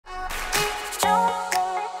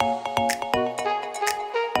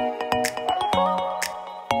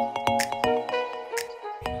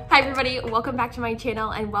everybody, welcome back to my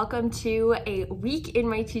channel and welcome to a week in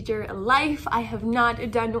my teacher life. I have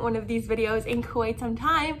not done one of these videos in quite some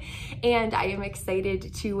time and I am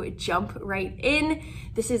excited to jump right in.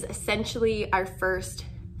 This is essentially our first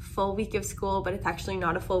full week of school, but it's actually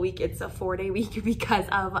not a full week. It's a 4-day week because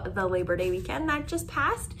of the Labor Day weekend that just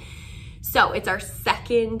passed. So it's our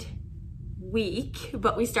second week,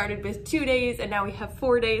 but we started with 2 days and now we have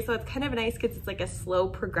 4 days. So it's kind of nice because it's like a slow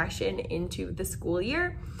progression into the school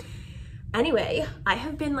year. Anyway, I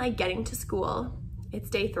have been like getting to school. It's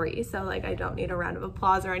day 3, so like I don't need a round of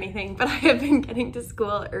applause or anything, but I have been getting to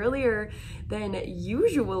school earlier than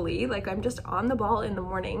usually. Like I'm just on the ball in the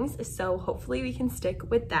mornings. So hopefully we can stick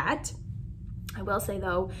with that. I will say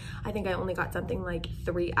though, I think I only got something like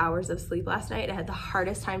 3 hours of sleep last night. I had the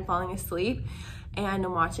hardest time falling asleep and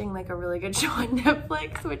I'm watching like a really good show on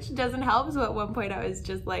Netflix, which doesn't help. So at one point I was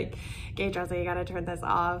just like, Gage, I was like, you gotta turn this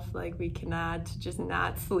off. Like we cannot just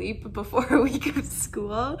not sleep before a week of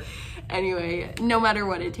school. Anyway, no matter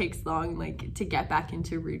what, it takes long like to get back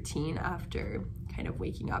into routine after kind of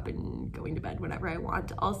waking up and going to bed whenever I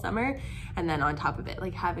want all summer. And then on top of it,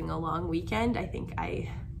 like having a long weekend, I think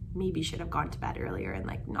I maybe should have gone to bed earlier and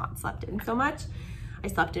like not slept in so much. I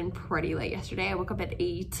slept in pretty late yesterday. I woke up at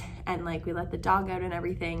 8 and like we let the dog out and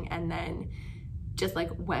everything and then just like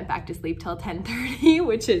went back to sleep till 10:30,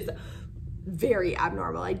 which is very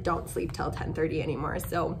abnormal. I don't sleep till 10:30 anymore.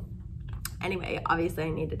 So anyway, obviously I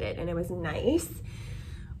needed it and it was nice.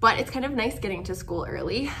 But it's kind of nice getting to school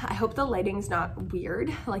early. I hope the lighting's not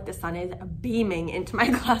weird. Like the sun is beaming into my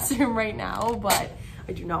classroom right now, but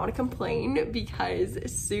I do not want to complain because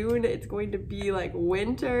soon it's going to be like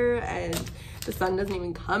winter and the sun doesn't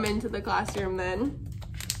even come into the classroom then.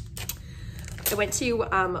 I went to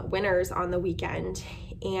Winners on the weekend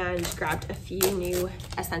and grabbed a few new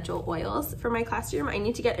essential oils for my classroom. I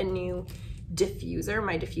need to get a new diffuser.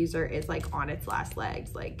 My diffuser is like on its last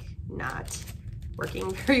legs, like not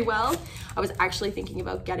working very well. I was actually thinking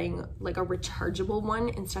about getting like a rechargeable one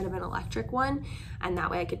instead of an electric one, and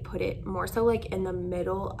that way I could put it more so like in the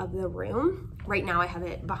middle of the room. Right now I have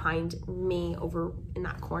it behind me over in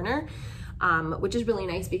that corner, which is really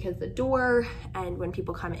nice because the door and when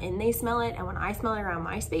people come in they smell it and when I smell it around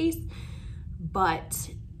my space, but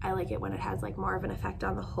I like it when it has like more of an effect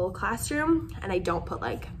on the whole classroom and I don't put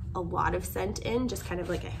like a lot of scent in, just kind of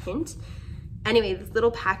like a hint. Anyway, this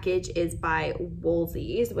little package is by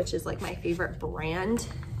Woolsies, which is like my favorite brand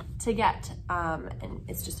to get. And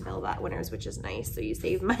it's just available at Winners, which is nice. So you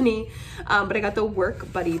save money. But I got the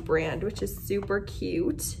Work Buddy brand, which is super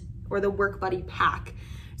cute, or the Work Buddy pack.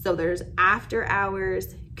 So there's After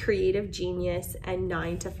Hours, Creative Genius, and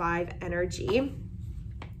 9 to 5 Energy.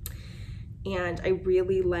 And I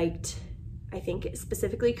really liked, I think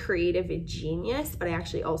specifically Creative Genius, but I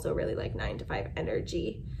actually also really like 9 to 5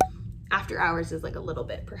 Energy. After Hours is like a little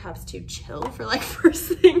bit perhaps too chill for like first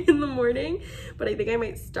thing in the morning, but I think I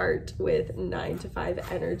might start with 9 to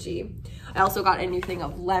 5 Energy. I also got a new thing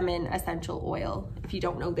of lemon essential oil. If you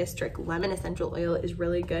don't know this trick, lemon essential oil is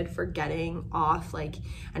really good for getting off like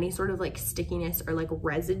any sort of like stickiness or like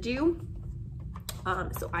residue.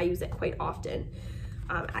 So I use it quite often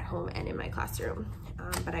at home and in my classroom,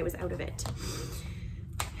 but I was out of it.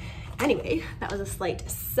 Anyway, that was a slight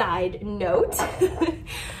side note.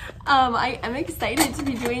 I am excited to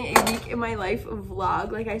be doing a week in my life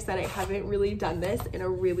vlog. Like I said, I haven't really done this in a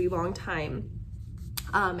really long time.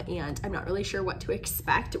 And I'm not really sure what to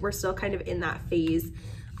expect. We're still kind of in that phase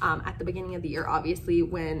at the beginning of the year, obviously,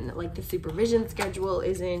 when like the supervision schedule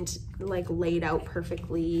isn't like laid out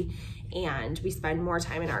perfectly and we spend more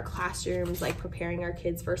time in our classrooms, like preparing our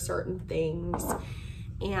kids for certain things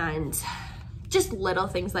and just little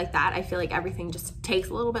things like that. I feel like everything just takes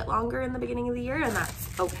a little bit longer in the beginning of the year and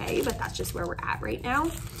that's okay, but that's just where we're at right now.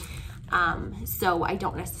 So I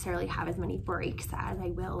don't necessarily have as many breaks as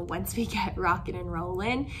I will once we get rocking and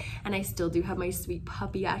rolling. And I still do have my sweet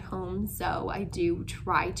puppy at home. So I do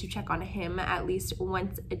try to check on him at least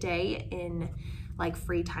once a day in like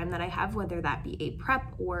free time that I have, whether that be a prep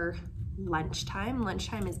or lunchtime.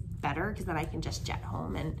 Lunchtime is better because then I can just jet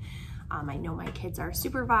home and I know my kids are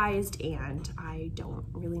supervised and I don't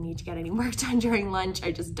really need to get any work done during lunch.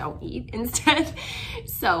 I just don't eat instead.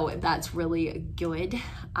 So that's really good.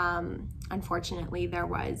 Unfortunately, there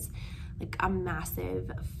was like a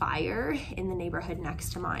massive fire in the neighborhood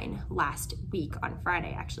next to mine last week on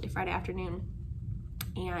Friday, actually Friday afternoon.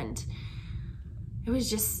 And it's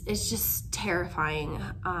just terrifying.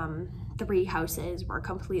 3 houses were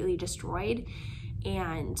completely destroyed.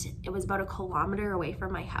 And it was about 1 kilometer away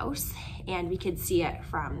from my house and we could see it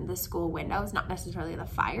from the school windows, not necessarily the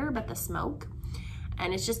fire, but the smoke.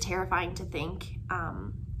 And it's just terrifying to think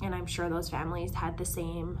And I'm sure those families had the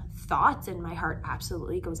same thoughts, and my heart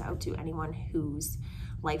absolutely goes out to anyone whose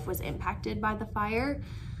life was impacted by the fire.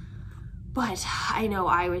 But I know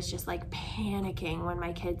I was just like panicking when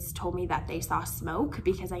my kids told me that they saw smoke,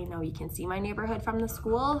 because I know you can see my neighborhood from the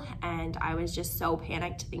school, and I was just so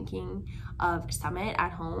panicked thinking of Summit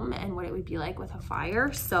at home and what it would be like with a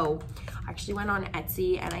fire. So I actually went on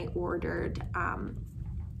Etsy and I ordered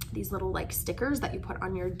these little like stickers that you put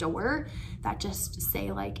on your door that just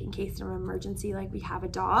say like, in case of an emergency, like we have a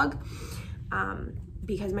dog.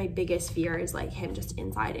 Because my biggest fear is like him just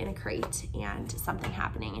inside in a crate and something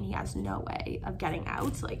happening and he has no way of getting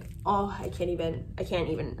out. Like, oh, I can't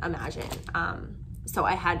even imagine. So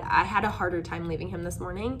I had a harder time leaving him this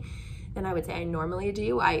morning than I would say I normally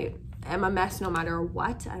do. I am a mess no matter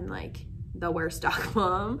what. I'm like the worst dog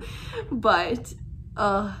mom, but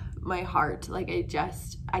my heart, like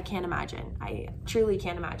I can't imagine. I truly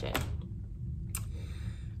can't imagine.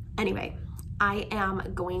 Anyway, I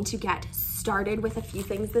am going to get started with a few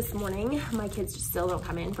things this morning. My kids still don't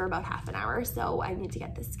come in for about half an hour, so I need to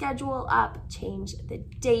get the schedule up, change the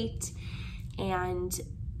date, and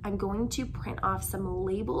I'm going to print off some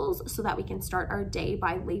labels so that we can start our day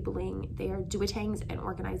by labeling their duotangs and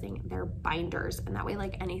organizing their binders. And that way,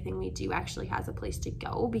 like anything we do actually has a place to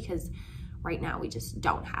go, because right now we just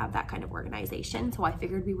don't have that kind of organization. So I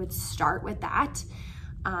figured we would start with that.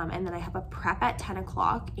 And then I have a prep at 10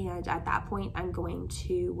 o'clock, and at that point I'm going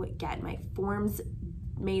to get my forms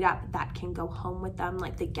made up that can go home with them,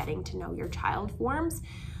 like the getting to know your child forms.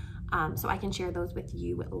 So I can share those with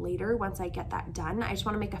you later once I get that done. I just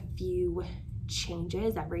want to make a few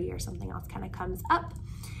changes. Every year something else kind of comes up.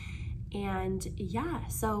 And yeah,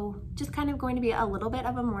 so just kind of going to be a little bit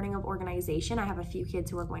of a morning of organization. I have a few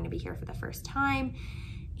kids who are going to be here for the first time,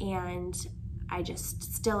 and I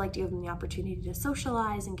just still like to give them the opportunity to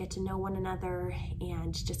socialize and get to know one another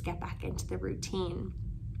and just get back into the routine.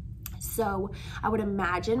 So I would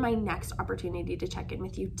imagine my next opportunity to check in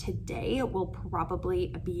with you today will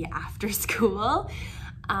probably be after school.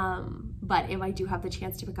 But if I do have the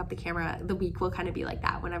chance to pick up the camera, the week will kind of be like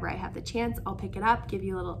that. Whenever I have the chance, I'll pick it up, give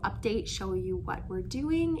you a little update, show you what we're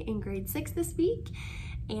doing in grade 6 this week.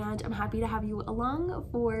 And I'm happy to have you along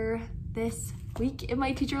for this week in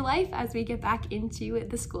my teacher life as we get back into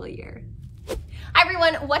the school year. Hi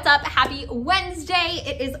everyone, what's up? Happy Wednesday.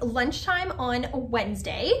 It is lunchtime on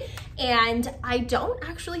Wednesday, and I don't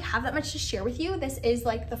actually have that much to share with you. This is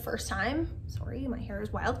like the first time, sorry, my hair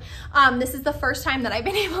is wild. This is the first time that I've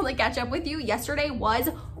been able to catch up with you. Yesterday was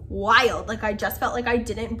wild. Like I just felt like I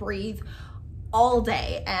didn't breathe all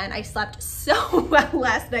day, and I slept so well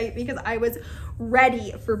last night because I was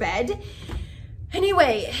ready for bed.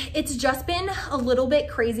 Anyway, it's just been a little bit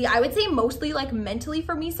crazy. I would say mostly like mentally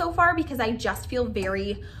for me so far, because I just feel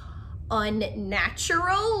very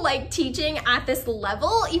unnatural like teaching at this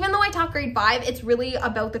level. Even though I taught grade 5, it's really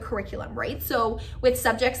about the curriculum, right? So with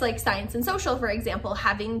subjects like science and social, for example,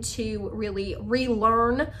 having to really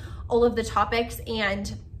relearn all of the topics,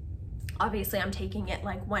 and obviously I'm taking it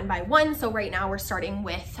like one by one. So right now we're starting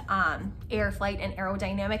with air, flight, and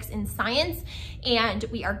aerodynamics in science, and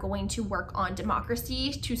we are going to work on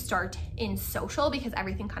democracy to start in social, because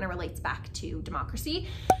everything kind of relates back to democracy.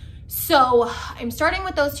 So I'm starting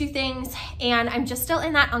with those two things, and I'm just still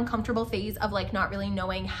in that uncomfortable phase of like not really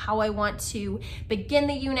knowing how I want to begin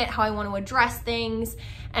the unit, how I want to address things,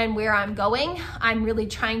 and where I'm going. I'm really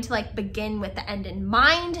trying to like begin with the end in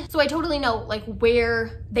mind. So I totally know like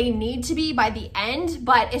where they need to be by the end,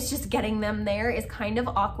 but it's just getting them there is kind of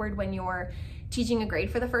awkward when you're teaching a grade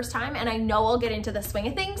for the first time. And I know I'll get into the swing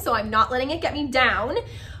of things, so I'm not letting it get me down,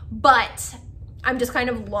 but I'm just kind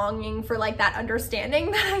of longing for like that understanding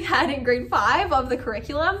that I had in grade 5 of the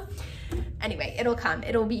curriculum. Anyway, it'll come,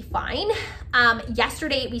 it'll be fine.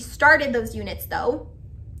 Yesterday we started those units though.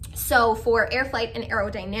 So for air, flight, and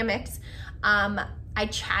aerodynamics, I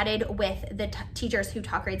chatted with the teachers who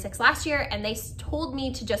taught grade 6 last year, and they told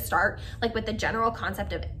me to just start like with the general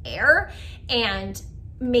concept of air and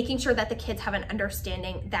making sure that the kids have an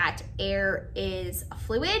understanding that air is a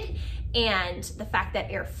fluid, and the fact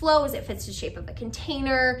that air flows, it fits the shape of a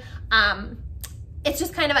container. It's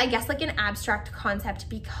just kind of, I guess, like an abstract concept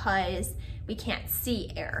because we can't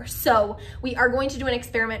see air. So we are going to do an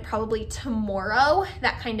experiment probably tomorrow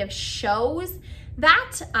that kind of shows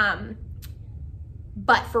that.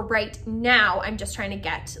 But for right now, I'm just trying to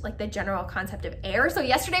get like the general concept of air. So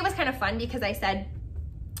yesterday was kind of fun because I said,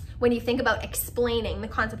 when you think about explaining the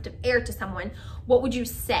concept of air to someone, what would you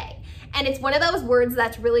say? And it's one of those words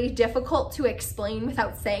that's really difficult to explain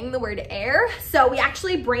without saying the word air. So we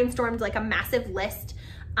actually brainstormed like a massive list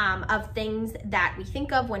of things that we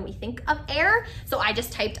think of when we think of air. So I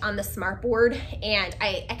just typed on the smart board and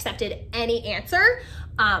I accepted any answer.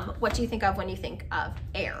 What do you think of when you think of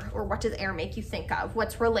air? Or what does air make you think of?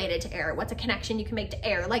 What's related to air? What's a connection you can make to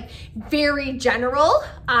air? Like very general,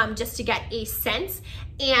 just to get a sense.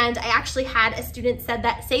 And I actually had a student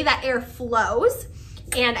say that air flows.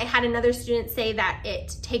 And I had another student say that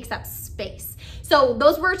it takes up space. So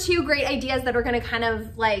those were two great ideas that are gonna kind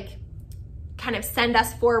of send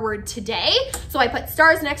us forward today. So I put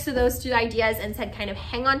stars next to those two ideas and said kind of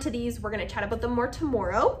hang on to these. We're gonna chat about them more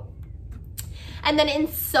tomorrow. And then in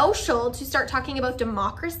social, to start talking about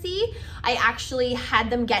democracy, I actually had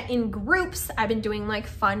them get in groups. I've been doing like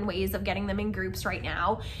fun ways of getting them in groups right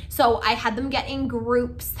now. So I had them get in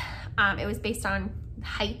groups. It was based on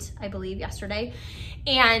height, I believe, yesterday.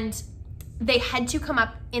 And they had to come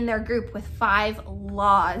up in their group with 5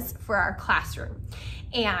 laws for our classroom.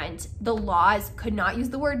 And the laws could not use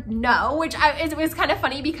the word no, which it was kind of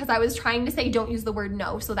funny because I was trying to say don't use the word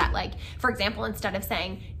no, so that like, for example, instead of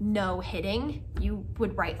saying no hitting, you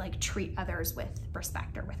would write like treat others with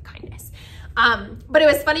respect or with kindness. But it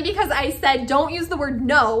was funny because I said don't use the word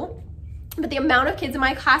no, but the amount of kids in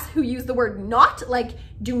my class who use the word not, like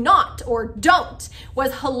do not or don't,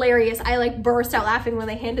 was hilarious. I like burst out laughing when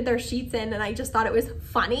they handed their sheets in, and I just thought it was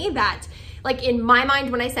funny that like in my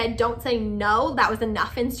mind, when I said don't say no, that was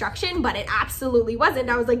enough instruction, but it absolutely wasn't.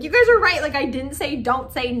 I was like, you guys are right. Like I didn't say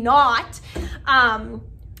don't say not.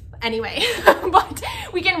 Anyway, but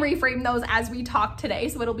we can reframe those as we talk today,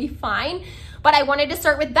 so it'll be fine. But I wanted to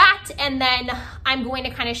start with that, and then I'm going to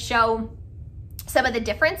kind of show some of the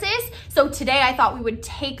differences. So today I thought we would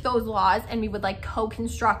take those laws and we would like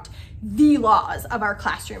co-construct the laws of our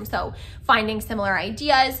classroom. So finding similar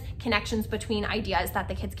ideas, connections between ideas that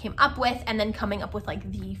the kids came up with, and then coming up with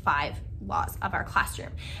like the 5 laws of our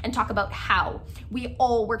classroom, and talk about how we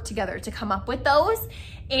all work together to come up with those.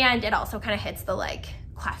 And it also kind of hits the like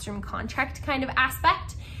classroom contract kind of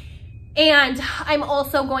aspect. And I'm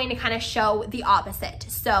also going to kind of show the opposite.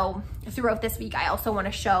 So throughout this week, I also want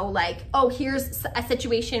to show like, oh, here's a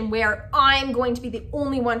situation where I'm going to be the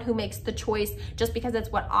only one who makes the choice just because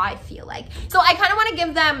it's what I feel like. So I kind of want to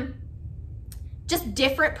give them just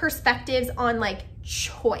different perspectives on like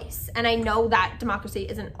choice. And I know that democracy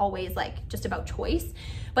isn't always like just about choice,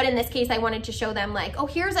 but in this case, I wanted to show them like, oh,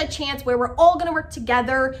 here's a chance where we're all gonna work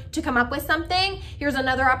together to come up with something. Here's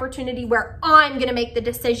another opportunity where I'm gonna make the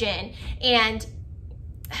decision. And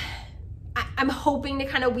I'm hoping to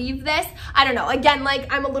kind of weave this. I don't know, again,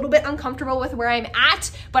 like I'm a little bit uncomfortable with where I'm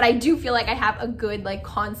at, but I do feel like I have a good like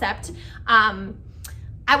concept.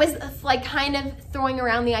 I was like kind of throwing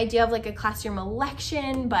around the idea of like a classroom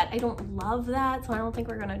election, but I don't love that, so I don't think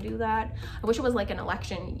we're gonna do that. I wish it was like an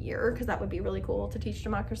election year, because that would be really cool to teach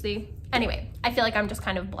democracy. Anyway, I feel like I'm just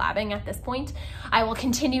kind of blabbing at this point. I will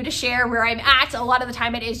continue to share where I'm at. A lot of the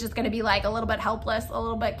time it is just gonna be like a little bit helpless, a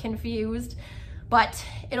little bit confused, but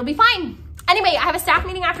it'll be fine. Anyway, I have a staff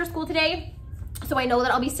meeting after school today, so I know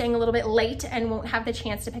that I'll be staying a little bit late and won't have the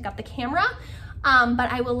chance to pick up the camera.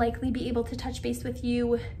 But I will likely be able to touch base with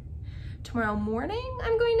you tomorrow morning,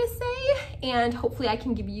 I'm going to say, and hopefully I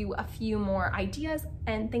can give you a few more ideas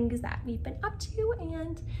and things that we've been up to.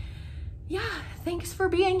 And yeah, thanks for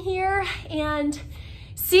being here and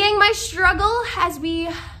seeing my struggle as we,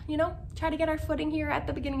 you know, try to get our footing here at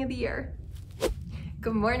the beginning of the year.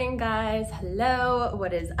 Good morning, guys. Hello,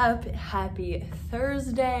 what is up? Happy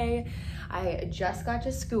Thursday. I just got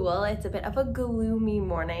to school. It's a bit of a gloomy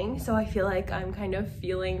morning, so I feel like I'm kind of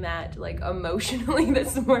feeling that like emotionally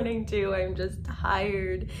this morning too. I'm just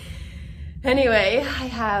tired. Anyway, I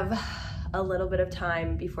have a little bit of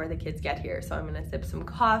time before the kids get here, so I'm gonna sip some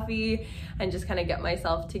coffee and just kind of get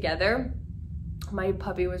myself together. My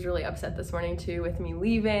puppy was really upset this morning too with me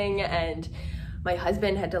leaving, and my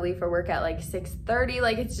husband had to leave for work at like 6:30.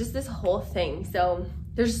 Like it's just this whole thing. So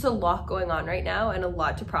there's just a lot going on right now and a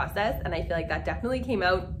lot to process. And I feel like that definitely came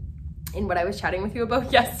out in what I was chatting with you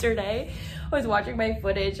about yesterday. I was watching my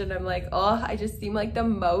footage and I'm like, oh, I just seem like the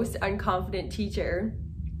most unconfident teacher.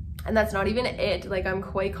 And that's not even it. Like I'm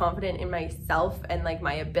quite confident in myself and like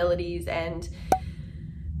my abilities and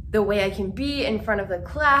the way I can be in front of the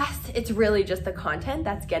class. It's really just the content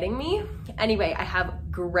that's getting me. Anyway, I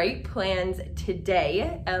have great plans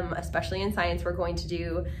today, especially in science. We're going to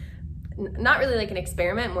do not really like an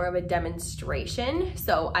experiment, more of a demonstration.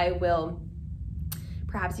 So I will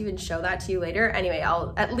perhaps even show that to you later. Anyway,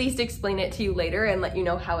 I'll at least explain it to you later and let you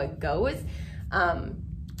know how it goes.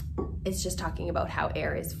 it's just talking about how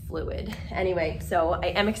air is fluid. Anyway, so I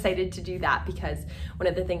am excited to do that because one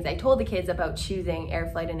of the things I told the kids about choosing air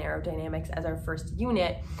flight and aerodynamics as our first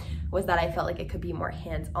unit was that I felt like it could be more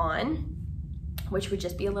hands-on, which would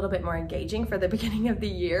just be a little bit more engaging for the beginning of the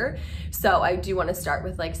year. So I do want to start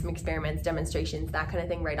with like some experiments, demonstrations, that kind of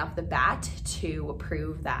thing right off the bat to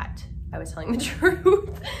prove that I was telling the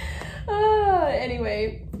truth.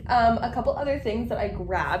 Anyway, a couple other things that I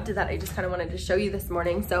grabbed that I just kind of wanted to show you this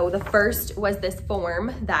morning. So the first was this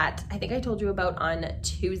form that I think I told you about on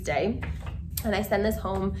Tuesday, and I send this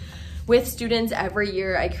home with students every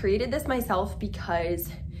year. I created this myself because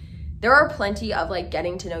there are plenty of like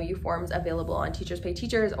getting to know you forms available on Teachers Pay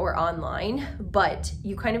Teachers or online, but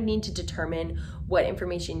you kind of need to determine what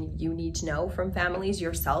information you need to know from families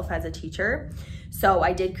yourself as a teacher. So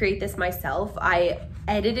I did create this myself. I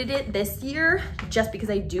edited it this year just because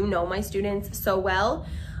I do know my students so well,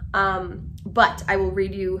 but I will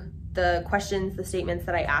read you the questions, the statements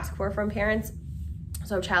that I ask for from parents.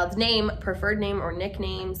 So child's name, preferred name or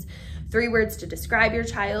nicknames, 3 words to describe your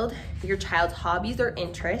child's hobbies or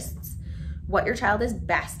interests, what your child is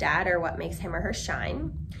best at or what makes him or her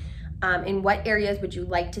shine, in what areas would you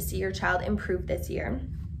like to see your child improve this year,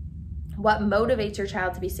 what motivates your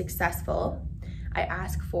child to be successful. I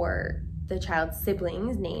ask for the child's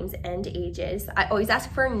siblings' names and ages. I always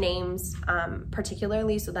ask for names,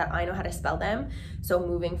 particularly so that I know how to spell them. So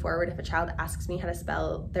moving forward, if a child asks me how to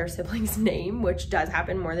spell their sibling's name, which does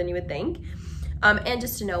happen more than you would think, and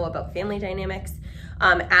just to know about family dynamics,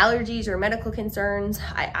 allergies or medical concerns.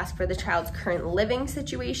 I ask for the child's current living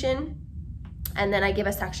situation. And then I give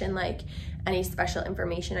a section like any special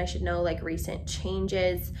information I should know, like recent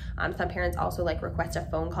changes. Some parents also like request a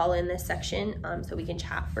phone call in this section so we can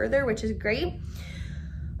chat further, which is great.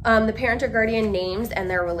 The parent or guardian names and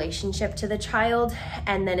their relationship to the child,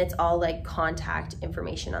 and then it's all like contact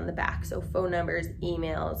information on the back. So phone numbers,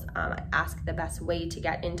 emails, I ask the best way to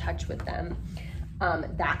get in touch with them,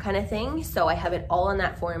 that kind of thing. So I have it all on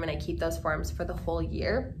that form and I keep those forms for the whole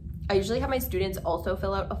year. I usually have my students also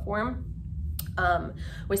fill out a form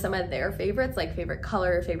with some of their favorites, like favorite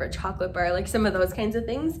color, favorite chocolate bar, like some of those kinds of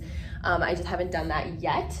things. I just haven't done that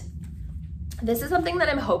yet. This is something that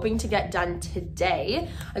I'm hoping to get done today.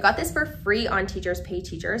 I got this for free on Teachers Pay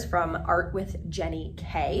Teachers from Art with Jenny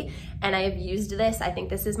K. And I have used this, I think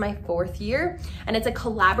this is my 4th year, and it's a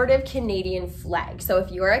collaborative Canadian flag. So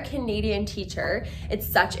if you're a Canadian teacher, it's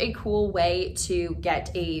such a cool way to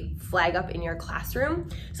get a flag up in your classroom.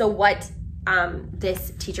 So what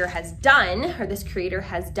this teacher has done, or this creator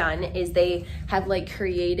has done, is they have like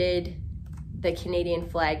created the Canadian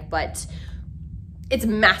flag, but it's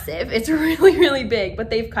massive. It's really, really big, but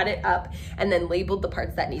they've cut it up and then labeled the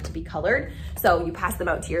parts that need to be colored. So you pass them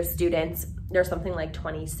out to your students. There's something like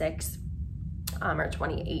 26 or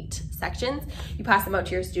 28 sections. You pass them out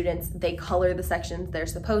to your students. They color the sections they're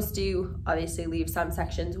supposed to, obviously leave some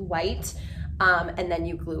sections white, and then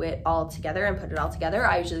you glue it all together and put it all together.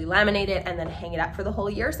 I usually laminate it and then hang it up for the whole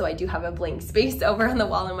year. So I do have a blank space over on the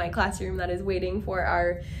wall in my classroom that is waiting for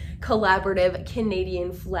our collaborative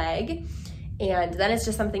Canadian flag. And then it's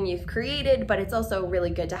just something you've created, but it's also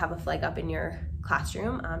really good to have a flag up in your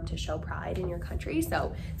classroom to show pride in your country.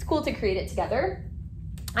 So it's cool to create it together.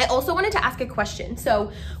 I also wanted to ask a question.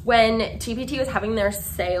 So when TPT was having their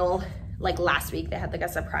sale, like last week, they had like a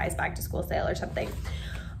surprise back to school sale or something.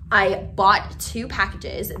 I bought 2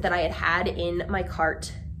 packages that I had had in my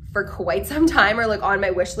cart for quite some time, or like on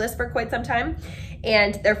my wish list for quite some time.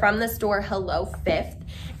 And they're from the store Hello Fifth.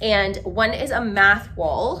 And one is a math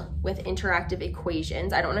wall with interactive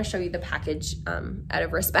equations. I don't want to show you the package out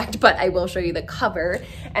of respect, but I will show you the cover.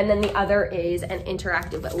 And then the other is an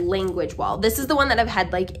interactive language wall. This is the one that I've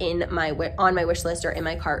had like in my on my wish list or in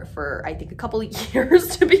my cart for I think a couple of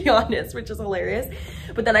years, to be honest, which is hilarious.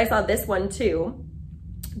 But then I saw this one too,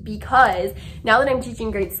 because now that I'm teaching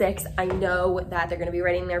grade 6, I know that they're going to be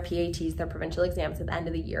writing their PATs, their provincial exams at the end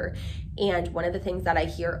of the year. And one of the things that I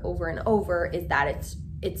hear over and over is that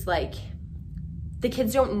it's like the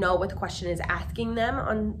kids don't know what the question is asking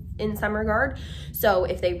them in some regard. So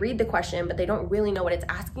if they read the question, but they don't really know what it's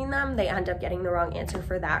asking them, they end up getting the wrong answer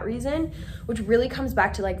for that reason, which really comes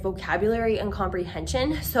back to like vocabulary and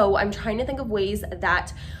comprehension. So I'm trying to think of ways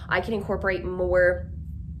that I can incorporate more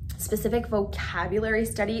specific vocabulary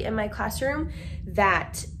study in my classroom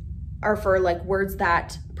that are for like words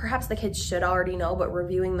that perhaps the kids should already know, but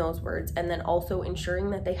reviewing those words and then also ensuring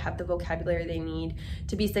that they have the vocabulary they need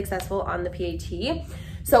to be successful on the PAT.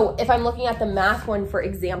 So if I'm looking at the math one, for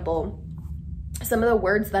example, some of the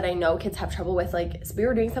words that I know kids have trouble with, like we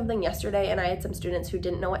were doing something yesterday and I had some students who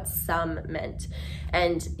didn't know what some meant.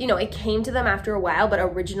 And, you know, it came to them after a while, but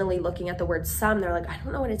originally looking at the word some, they're like, I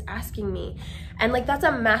don't know what it's asking me. And like, that's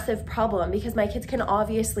a massive problem because my kids can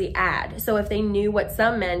obviously add. So if they knew what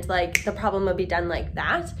some meant, like the problem would be done like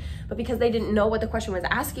that. But because they didn't know what the question was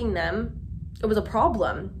asking them, it was a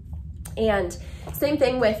problem. And same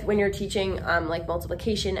thing with when you're teaching like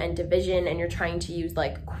multiplication and division and you're trying to use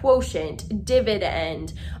like quotient,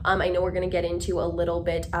 dividend. I know we're going to get into a little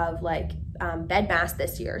bit of like BEDMAS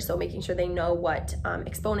this year. So making sure they know what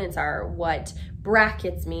exponents are, what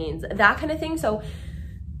brackets means, that kind of thing. So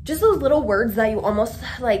just those little words that you almost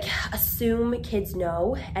like assume kids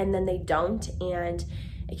know and then they don't, and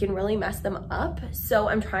it can really mess them up. So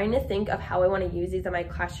I'm trying to think of how I want to use these in my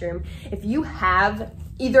classroom. If you have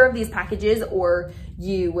either of these packages or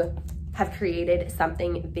you have created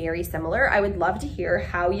something very similar, I would love to hear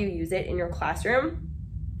how you use it in your classroom.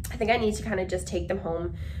 I think I need to kind of just take them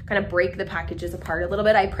home, kind of break the packages apart a little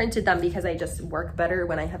bit. I printed them because I just work better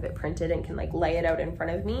when I have it printed and can like lay it out in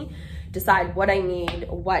front of me, decide what I need,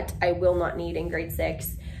 what I will not need in grade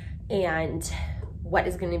 6, and what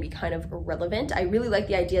is going to be kind of relevant. I really like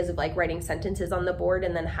the ideas of like writing sentences on the board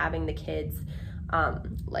and then having the kids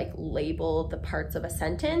like label the parts of a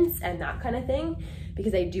sentence and that kind of thing,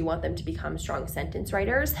 because I do want them to become strong sentence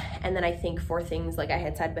writers. And then I think for things like I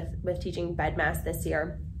had said with teaching BEDMAS this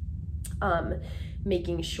year,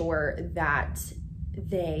 making sure that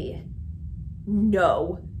they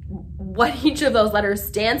know what each of those letters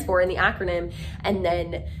stands for in the acronym, and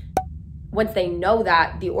then once they know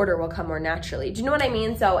that, the order will come more naturally. Do you know what I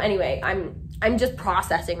mean? So anyway, I'm just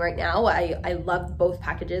processing right now. I love both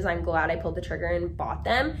packages. I'm glad I pulled the trigger and bought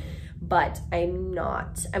them, but I'm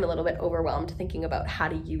a little bit overwhelmed thinking about how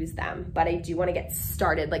to use them. But I do want to get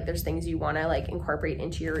started. Like there's things you want to like incorporate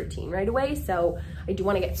into your routine right away. So I do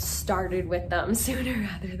want to get started with them sooner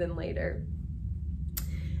rather than later.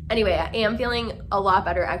 Anyway, I am feeling a lot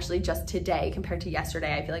better actually just today compared to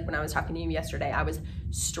yesterday. I feel like when I was talking to you yesterday, I was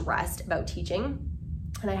stressed about teaching,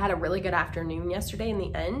 and I had a really good afternoon yesterday in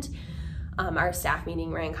the end. Our staff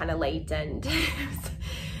meeting ran kind of late, and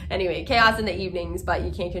anyway, chaos in the evenings, but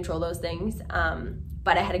you can't control those things.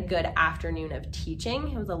 But I had a good afternoon of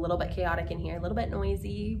teaching. It was a little bit chaotic in here, a little bit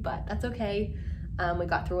noisy, but that's okay. We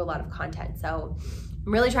got through a lot of content. So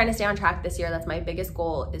I'm really trying to stay on track this year. That's my biggest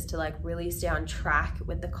goal, is to like really stay on track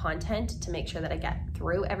with the content to make sure that I get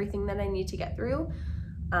through everything that I need to get through.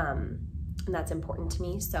 And that's important to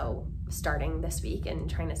me. So starting this week and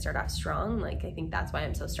trying to start off strong, like I think that's why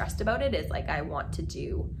I'm so stressed about it, is like I want to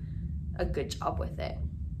do a good job with it.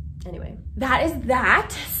 Anyway, that is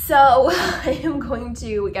that. So I am going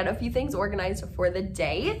to get a few things organized for the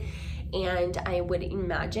day, and I would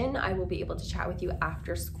imagine I will be able to chat with you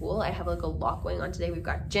after school. I have like a lot going on today. We've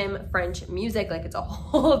got gym, French, music, like it's a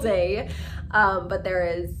whole day, but there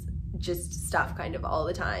is just stuff kind of all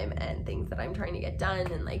the time and things that I'm trying to get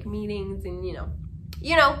done, and like meetings and you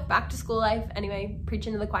know, back to school life. Anyway,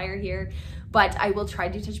 preaching to the choir here, but I will try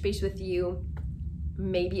to touch base with you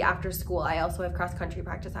maybe after school. I also have cross country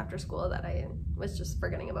practice after school that I was just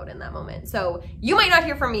forgetting about in that moment. So you might not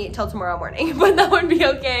hear from me till tomorrow morning, but that would be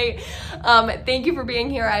okay. Thank you for being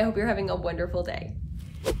here. I hope you're having a wonderful day.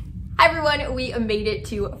 Hi everyone, we made it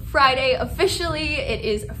to Friday officially. It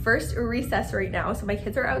is first recess right now, so my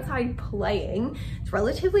kids are outside playing. It's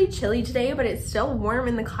relatively chilly today, but it's still warm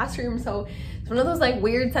in the classroom, so it's one of those like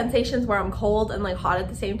weird sensations where I'm cold and like hot at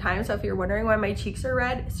the same time. So if you're wondering why my cheeks are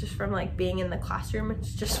red, it's just from like being in the classroom.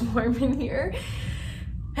 It's just warm in here.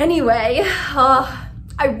 Anyway,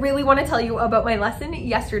 I really want to tell you about my lesson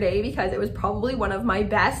yesterday because it was probably one of my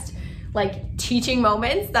best like teaching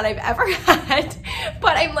moments that I've ever had,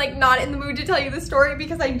 but I'm like not in the mood to tell you the story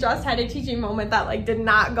because I just had a teaching moment that like did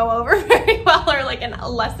not go over very well, or like a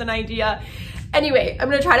lesson idea. Anyway, I'm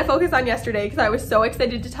gonna try to focus on yesterday because I was so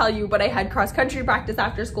excited to tell you, but I had cross country practice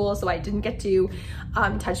after school, so I didn't get to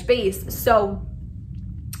touch base. So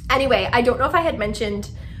anyway, I don't know if I had mentioned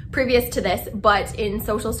previous to this, but in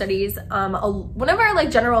social studies, one of our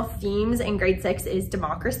like general themes in grade 6 is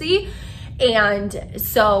democracy. And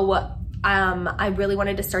so I really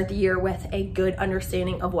wanted to start the year with a good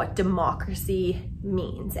understanding of what democracy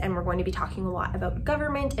means. And we're going to be talking a lot about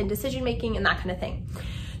government and decision-making and that kind of thing.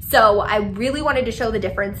 So I really wanted to show the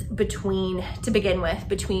difference between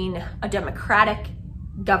a democratic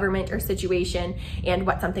government or situation and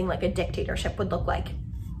what something like a dictatorship would look like.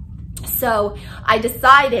 So I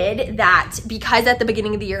decided that because at the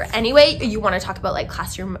beginning of the year anyway, you want to talk about like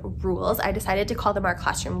classroom rules, I decided to call them our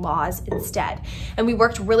classroom laws instead. And we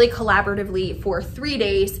worked really collaboratively for 3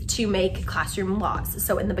 days to make classroom laws.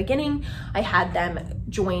 So in the beginning, I had them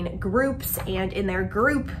join groups, and in their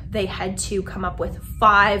group, they had to come up with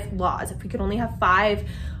 5 laws. If we could only have 5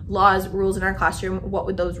 laws, rules in our classroom, what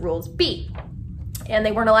would those rules be? And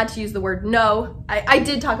they weren't allowed to use the word no. I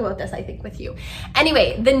did talk about this, I think, with you.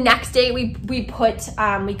 Anyway, the next day we cut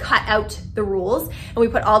out the rules and we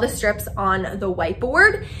put all the strips on the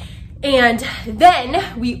whiteboard. And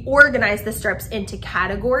then we organized the strips into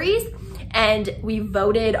categories, and we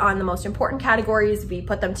voted on the most important categories. We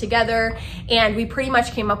put them together, and we pretty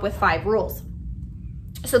much came up with 5 rules.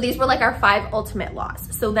 So these were like our 5 ultimate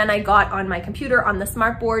laws. So then I got on my computer on the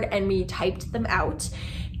smartboard and we typed them out,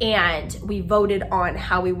 and we voted on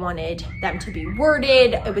how we wanted them to be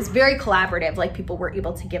worded. It was very collaborative, like people were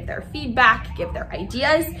able to give their feedback, give their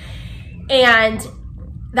ideas, and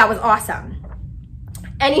that was awesome.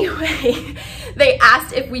 Anyway, they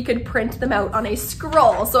asked if we could print them out on a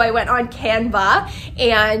scroll. So I went on Canva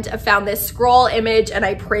and found this scroll image, and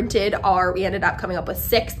I printed we ended up coming up with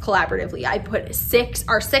 6 collaboratively. I put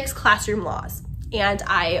our 6 classroom laws, and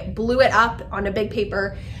I blew it up on a big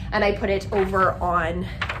paper, and I put it over on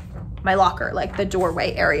my locker, like the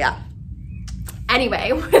doorway area.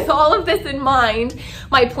 Anyway, with all of this in mind,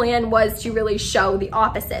 my plan was to really show the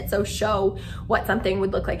opposite. So show what something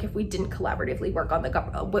would look like if we didn't collaboratively work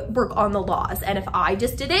on the laws, and if I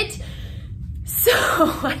just did it. So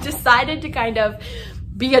I decided to kind of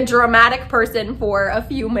be a dramatic person for a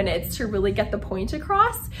few minutes to really get the point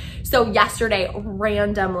across. So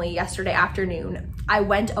randomly yesterday afternoon, I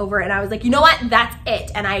went over and I was like, you know what, that's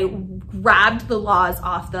it. And I grabbed the laws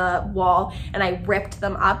off the wall and I ripped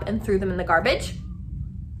them up and threw them in the garbage.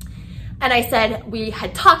 And I said, we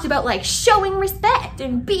had talked about like showing respect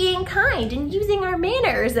and being kind and using our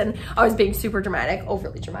manners. And I was being super dramatic,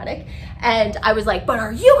 overly dramatic. And I was like, but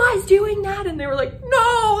are you guys doing that? And they were like,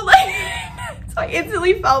 no. So I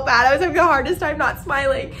instantly felt bad. I was having the hardest time not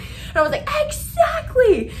smiling. And I was like,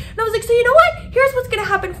 exactly. And I was like, so you know what? Here's what's gonna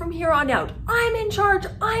happen from here on out. I'm in charge,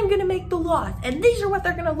 I'm gonna make the laws, and these are what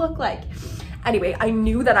they're gonna look like. Anyway, I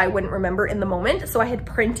knew that I wouldn't remember in the moment, so I had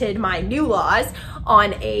printed my new laws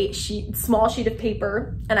on a small sheet of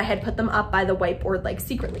paper, and I had put them up by the whiteboard like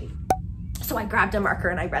secretly. So I grabbed a marker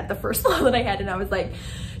and I read the first law that I had, and I was like,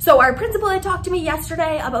 so our principal had talked to me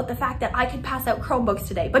yesterday about the fact that I could pass out Chromebooks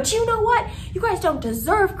today, but you know what? You guys don't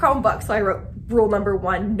deserve Chromebooks. So I wrote rule number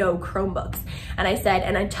 1, no Chromebooks. And I said,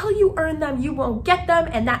 and until you earn them, you won't get them,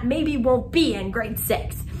 and that maybe won't be in grade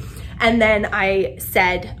 6. And then I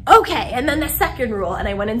said, okay, and then the second rule, and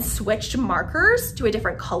I went and switched markers to a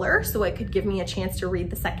different color so it could give me a chance to read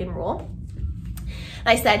the second rule. And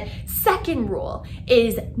I said, second rule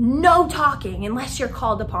is no talking unless you're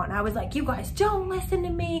called upon. I was like, you guys don't listen to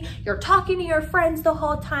me. You're talking to your friends the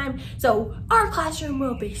whole time. So our classroom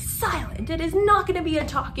will be silent. It is not gonna be a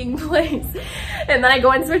talking place. And then I go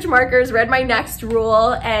and switch markers, read my next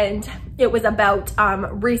rule, and it was about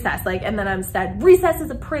recess, and then I said, recess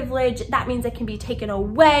is a privilege. That means it can be taken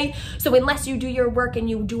away. So unless you do your work and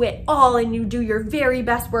you do it all and you do your very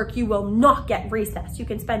best work, you will not get recess. You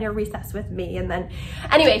can spend your recess with me. And then,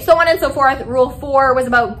 anyway, so on and so forth. Rule 4 was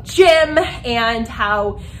about gym and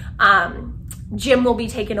how gym will be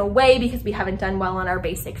taken away because we haven't done well on our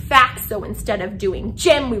basic facts. So instead of doing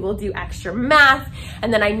gym, we will do extra math.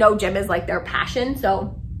 And then I know gym is like their passion.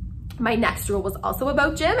 So my next rule was also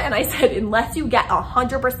about gym, and I said, unless you get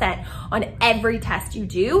 100% on every test you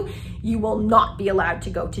do, you will not be allowed to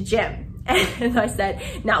go to gym. And I said,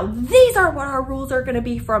 now these are what our rules are gonna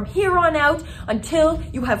be from here on out until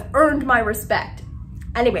you have earned my respect.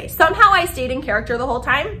 Anyway, somehow I stayed in character the whole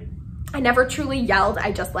time. I never truly yelled.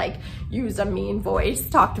 I just used a mean voice,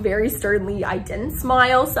 talked very sternly. I didn't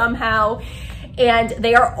smile somehow. And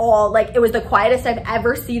they are all it was the quietest I've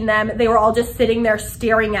ever seen them. They were all just sitting there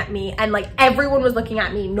staring at me, and everyone was looking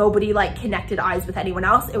at me. Nobody connected eyes with anyone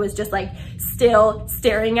else. It was just still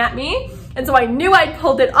staring at me. And so I knew I'd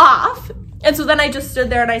pulled it off. And so then I just stood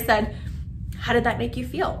there and I said, how did that make you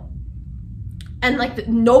feel? And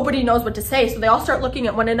nobody knows what to say. So they all start looking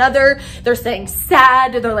at one another. They're saying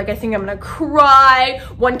sad. They're like, I think I'm gonna cry.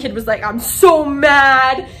 One kid was like, I'm so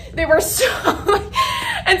mad. They were so,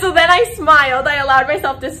 and so then I smiled. I allowed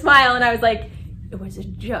myself to smile, and I was like, it was a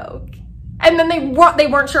joke. And then they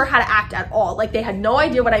weren't sure how to act at all. They had no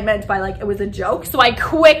idea what I meant by it was a joke. So I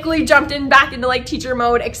quickly jumped back into teacher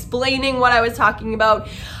mode, explaining what I was talking about.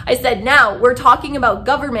 I said, now we're talking about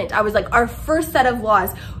government. I was like, our first set of laws,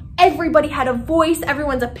 everybody had a voice,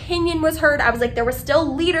 everyone's opinion was heard. I was like, there was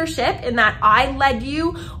still leadership in that I led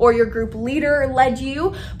you or your group leader led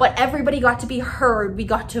you, but everybody got to be heard. We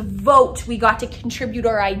got to vote. We got to contribute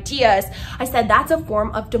our ideas. I said, that's a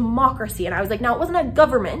form of democracy. And I was like, now it wasn't a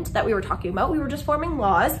government that we were talking about. We were just forming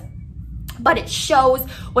laws, but it shows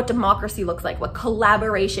what democracy looks like, what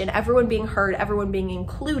collaboration, everyone being heard, everyone being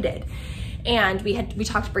included. And we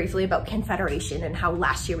talked briefly about Confederation and how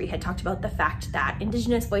last year we had talked about the fact that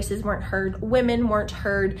Indigenous voices weren't heard, women weren't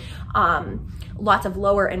heard, lots of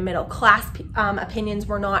lower and middle class opinions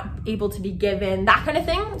were not able to be given, that kind of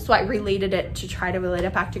thing. So I related it to try to relate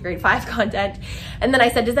it back to grade 5 content. And then I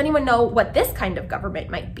said, does anyone know what this kind of government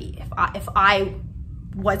might be if I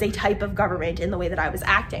was a type of government in the way that I was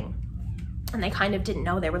acting? And they kind of didn't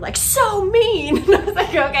know. They were like, so mean. And I was like,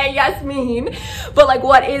 okay, yes, mean. But like,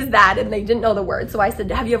 what is that? And they didn't know the word. So I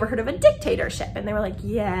said, have you ever heard of a dictatorship? And they were like,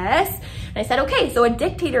 yes. And I said, okay, so a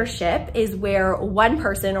dictatorship is where one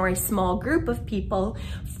person or a small group of people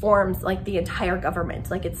forms like the entire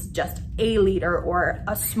government. Like it's just a leader or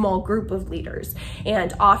a small group of leaders.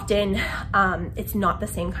 And often it's not the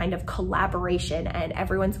same kind of collaboration and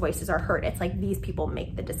everyone's voices are heard. It's like these people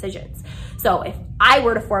make the decisions. So if I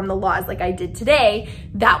were to form the laws like I did today,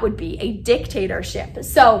 that would be a dictatorship.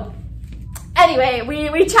 So anyway,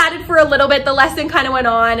 we chatted for a little bit. The lesson kind of went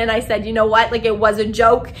on and I said, you know what, like it was a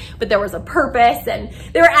joke, but there was a purpose. And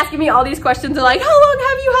they were asking me all these questions. They're like, how long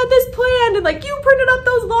have you had this planned? And like, you printed up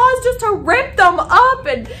those laws just to rip them up.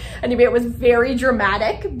 And anyway, it was very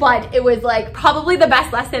dramatic, but it was like probably the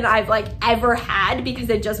best lesson I've like ever had because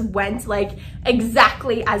it just went like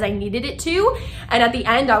exactly as I needed it to. And at the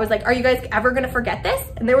end, I was like, are you guys ever gonna forget this?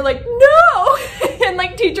 And they were like, no. And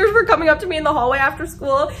like teachers were coming up to me in the hallway after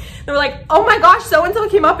school. They were like, oh my gosh, so-and-so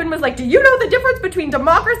came up and was like, do you know the difference between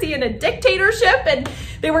democracy and a dictatorship? And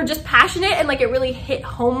they were just passionate and like it really hit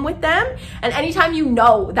home with them. And anytime you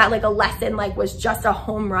know that like a lesson like was just a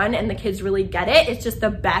home run and the kids really get it, it's just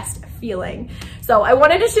the best feeling. So I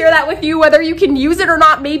wanted to share that with you, whether you can use it or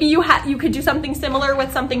not. Maybe you could do something similar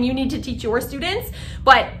with something you need to teach your students,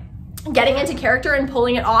 but getting into character and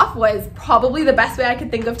pulling it off was probably the best way I could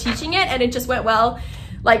think of teaching it. And it just went well,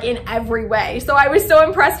 like in every way. So I was so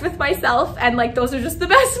impressed with myself and like those are just the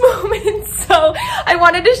best moments. So I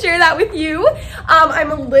wanted to share that with you.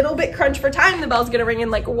 I'm a little bit crunched for time. The bell's gonna ring in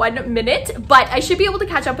like 1 minute, but I should be able to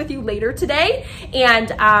catch up with you later today and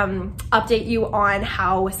update you on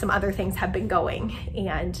how some other things have been going.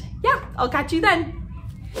 And yeah, I'll catch you then.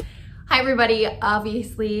 Hi everybody,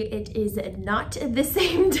 obviously it is not the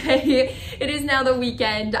same day. It is now the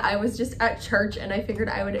weekend. I was just at church and I figured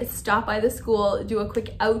I would stop by the school, do a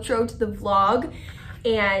quick outro to the vlog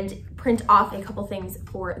and print off a couple things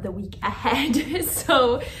for the week ahead.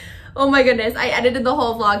 So, oh my goodness, I edited the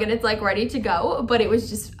whole vlog and it's like ready to go, but it was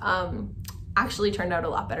just actually turned out a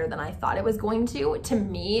lot better than I thought it was going to. To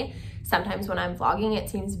me, sometimes when I'm vlogging, it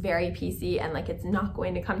seems very PC and like it's not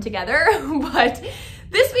going to come together. But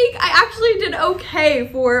this week, I actually did okay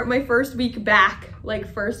for my first week back,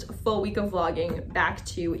 like first full week of vlogging back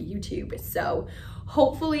to YouTube. So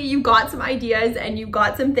hopefully you got some ideas and you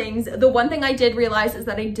got some things. The one thing I did realize is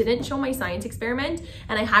that I didn't show my science experiment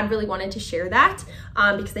and I had really wanted to share that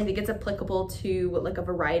because I think it's applicable to like a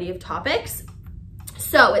variety of topics.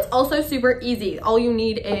 So it's also super easy. All you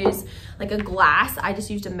need is like a glass. I just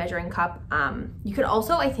used a measuring cup. You could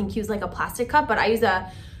also, I think, use like a plastic cup, but I use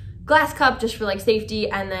a glass cup just for like safety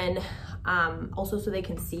and then also so they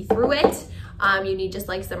can see through it. You need just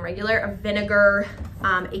like some regular vinegar,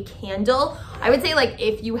 a candle. I would say like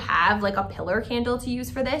if you have like a pillar candle to use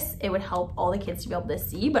for this, it would help all the kids to be able to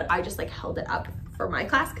see, but I just like held it up for my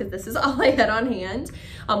class because this is all I had on hand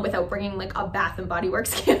without bringing like a Bath and Body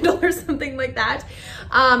Works candle or something like that.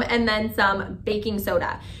 And then some baking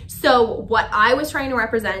soda. So what I was trying to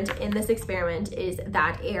represent in this experiment is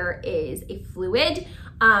that air is a fluid.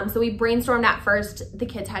 So we brainstormed at first. The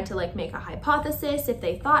kids had to like make a hypothesis if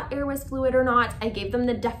they thought air was fluid or not. I gave them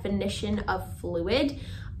the definition of fluid.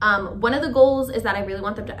 One of the goals is that I really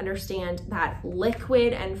want them to understand that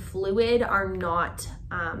liquid and fluid are not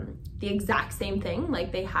the exact same thing.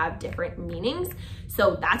 Like they have different meanings.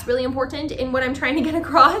 So that's really important in what I'm trying to get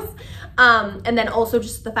across. And then also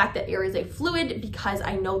just the fact that air is a fluid because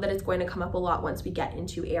I know that it's going to come up a lot once we get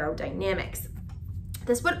into aerodynamics.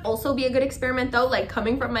 This would also be a good experiment though, like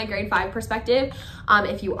coming from my grade 5 perspective,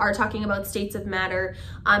 if you are talking about states of matter,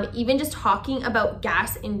 even just talking about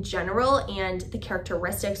gas in general and the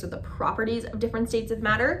characteristics or the properties of different states of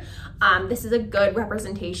matter. This is a good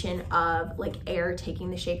representation of like air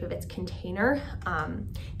taking the shape of its container.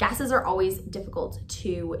 Gases are always difficult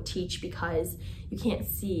to teach because you can't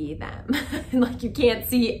see them, like you can't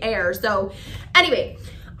see air. So anyway,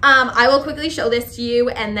 I will quickly show this to you,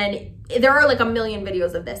 and then there are like a million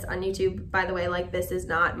videos of this on YouTube, by the way. Like this is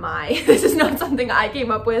not something I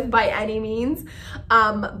came up with by any means,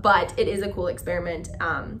 but it is a cool experiment,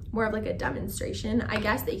 more of like a demonstration, I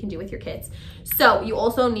guess, that you can do with your kids. So you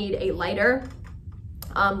also need a lighter.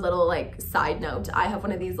 Little like side note, I have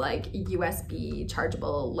one of these like USB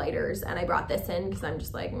chargeable lighters, and I brought this in because I'm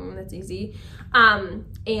just like, that's easy.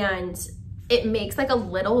 And it makes like a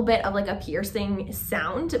little bit of like a piercing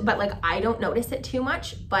sound, but like I don't notice it too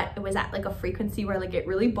much, but it was at like a frequency where like it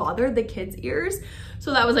really bothered the kids' ears.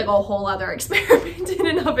 So that was like a whole other experiment in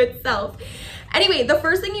and of itself. Anyway, the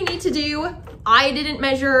first thing you need to do, I didn't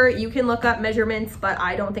measure, you can look up measurements, but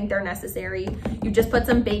I don't think they're necessary. You just put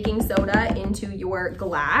some baking soda into your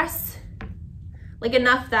glass, like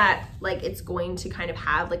enough that like it's going to kind of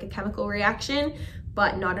have like a chemical reaction,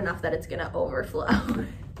 but not enough that it's gonna overflow.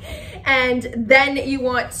 And then you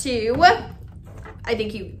want to, I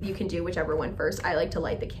think you can do whichever one first. I like to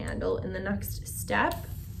light the candle in the next step.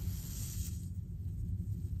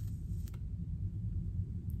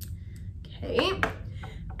 Okay,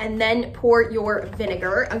 and then pour your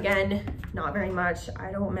vinegar. Again, not very much.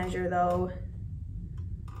 I don't measure though.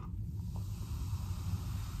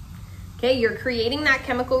 Okay, you're creating that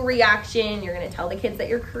chemical reaction. You're gonna tell the kids that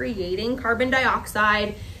you're creating carbon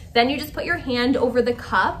dioxide. Then you just put your hand over the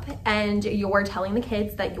cup and you're telling the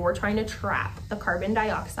kids that you're trying to trap the carbon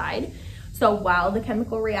dioxide. So while the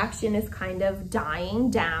chemical reaction is kind of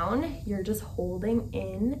dying down, you're just holding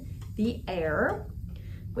in the air,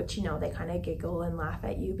 which, you know, they kind of giggle and laugh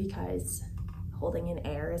at you because holding in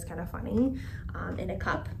air is kind of funny in a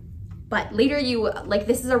cup. But later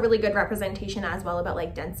this is a really good representation as well about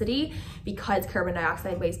like density, because carbon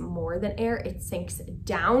dioxide weighs more than air, it sinks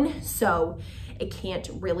down. So it can't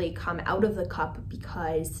really come out of the cup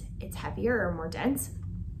because it's heavier or more dense.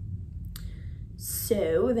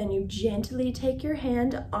 So then you gently take your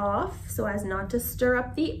hand off so as not to stir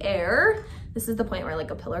up the air. This is the point where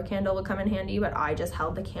like a pillar candle would come in handy, but I just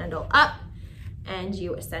held the candle up, and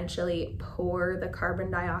you essentially pour the carbon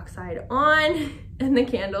dioxide on and the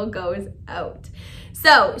candle goes out.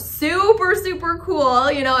 So super, super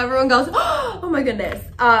cool. You know, everyone goes, oh my goodness.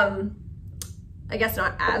 I guess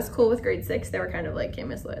not as cool with grade 6. They were kind of like, okay,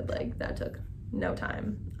 Miss Lid, like that took no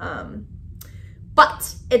time.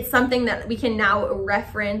 But it's something that we can now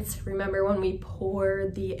reference. Remember when we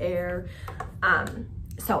poured the air,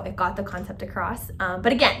 so it got the concept across.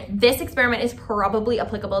 But again, this experiment is probably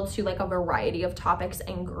applicable to like a variety of topics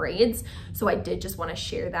and grades. So I did just want to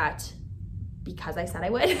share that because I said I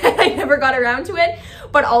would. I never got around to it,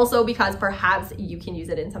 but also because perhaps you can use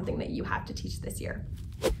it in something that you have to teach this year.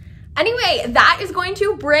 Anyway, that is going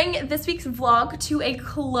to bring this week's vlog to a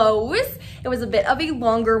close. It was a bit of a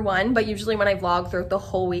longer one, but usually when I vlog throughout the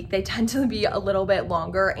whole week, they tend to be a little bit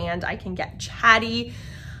longer and I can get chatty.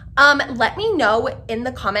 Let me know in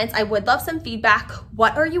the comments. I would love some feedback.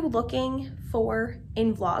 What are you looking for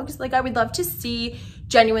in vlogs? Like, I would love to see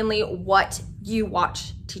genuinely what you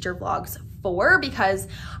watch teacher vlogs for, because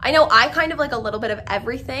I know I kind of like a little bit of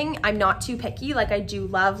everything. I'm not too picky. Like, I do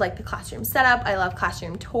love like the classroom setup. I love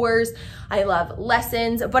classroom tours. I love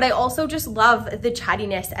lessons, but I also just love the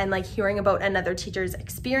chattiness and like hearing about another teacher's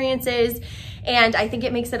experiences. And I think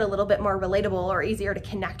it makes it a little bit more relatable or easier to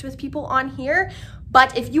connect with people on here.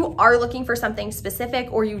 But if you are looking for something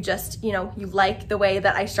specific, or you just, you know, you like the way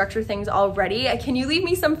that I structure things already, can you leave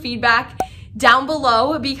me some feedback down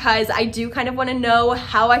below, because I do kind of want to know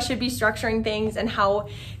how I should be structuring things and how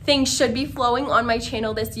things should be flowing on my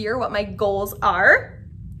channel this year, what my goals are.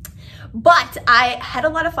 But I had a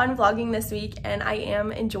lot of fun vlogging this week and I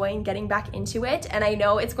am enjoying getting back into it. And I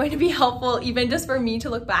know it's going to be helpful even just for me to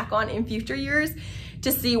look back on in future years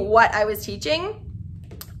to see what I was teaching.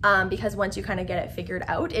 Because once you kind of get it figured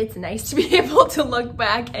out, it's nice to be able to look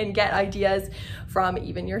back and get ideas from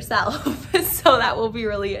even yourself. So that will be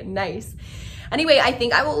really nice. Anyway, I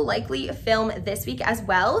think I will likely film this week as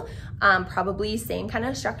well. Probably same kind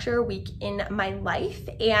of structure, week in my life.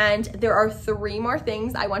 And there are 3 more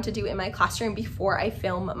things I want to do in my classroom before I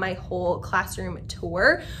film my whole classroom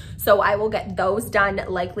tour. So I will get those done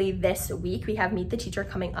likely this week. We have Meet the Teacher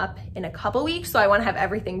coming up in a couple weeks. So I want to have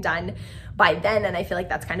everything done by then. And I feel like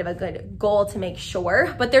that's kind of a good goal to make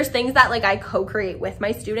sure. But there's things that like I co-create with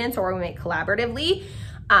my students or we make collaboratively.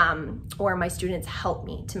 Or my students help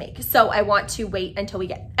me to make. So I want to wait until we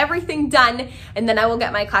get everything done and then I will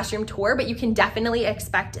get my classroom tour, but you can definitely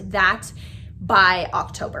expect that by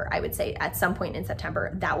October. I would say at some point in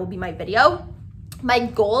September, that will be my video. My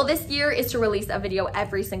goal this year is to release a video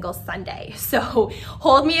every single Sunday. So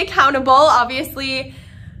hold me accountable. Obviously,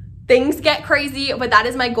 things get crazy, but that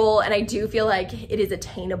is my goal and I do feel like it is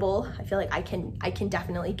attainable. I feel like I can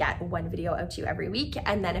definitely get 1 video out to you every week,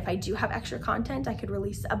 and then if I do have extra content, I could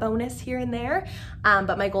release a bonus here and there,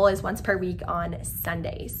 but my goal is once per week on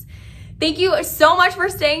Sundays. Thank you so much for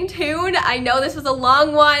staying tuned. I know this was a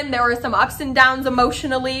long one. There were some ups and downs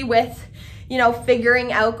emotionally with, you know,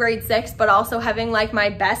 figuring out grade 6, but also having like my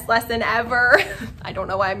best lesson ever. I don't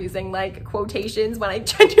know why I'm using like quotations when I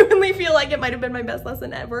genuinely feel like it might have been my best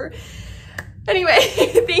lesson ever. Anyway,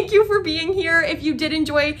 thank you for being here. If you did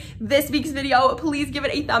enjoy this week's video, please give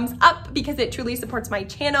it a thumbs up because it truly supports my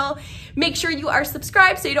channel. Make sure you are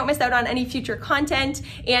subscribed so you don't miss out on any future content,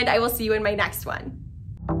 and I will see you in my next one.